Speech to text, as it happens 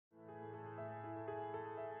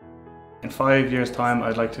In 5 years' time,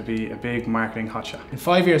 I'd like to be a big marketing hotshot. In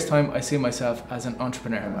 5 years' time, I see myself as an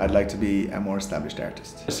entrepreneur. I'd like to be a more established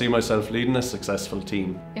artist. I see myself leading a successful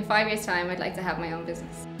team. In 5 years' time, I'd like to have my own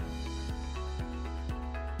business.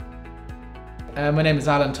 My name is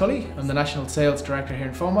Alan Tully. I'm the National Sales Director here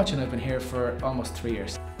in Phonewatch, and I've been here for almost 3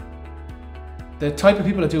 years. The type of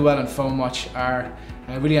people that do well in Phonewatch are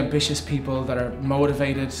really ambitious people that are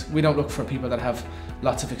motivated. We don't look for people that have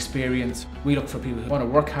lots of experience. We look for people who want to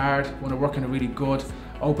work hard, want to work in a really good,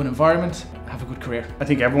 open environment, have a good career. I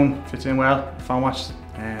think everyone fits in well. Phonewatch,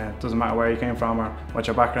 it doesn't matter where you came from or what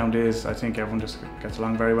your background is. I think everyone just gets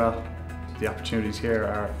along very well. The opportunities here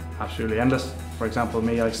are absolutely endless. For example,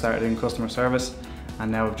 me, I started in customer service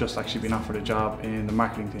and now I've just actually been offered a job in the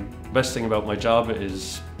marketing team. The best thing about my job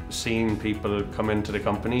is seeing people come into the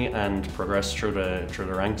company and progress through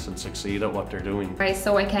the ranks and succeed at what they're doing. Right,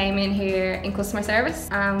 so I came in here in customer service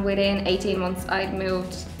and within 18 months I'd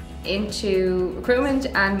moved into recruitment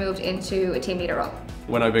and moved into a team leader role.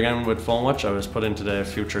 When I began with Phonewatch, I was put into the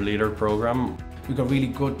Future Leader program. We've got really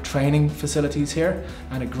good training facilities here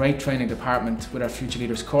and a great training department with our Future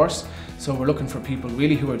Leaders course. So we're looking for people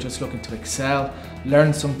really who are just looking to excel,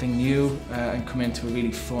 learn something new and come into a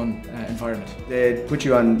really fun environment. They put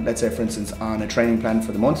you on, let's say for instance, on a training plan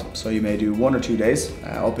for the month. So you may do 1 or 2 days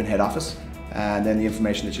up in head office, and then the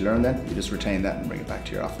information that you learn then, you just retain that and bring it back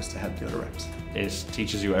to your office to help the other reps. It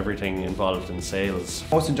teaches you everything involved in sales.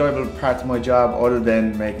 Most enjoyable part of my job, other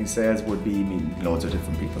than making sales, would be meeting loads of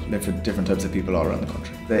different people, different types of people all around the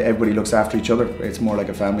country. Everybody looks after each other. It's more like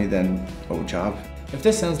a family than a job. If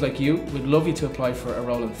this sounds like you, we'd love you to apply for a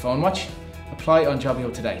role in Phonewatch. Apply on Jobbio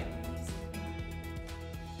today.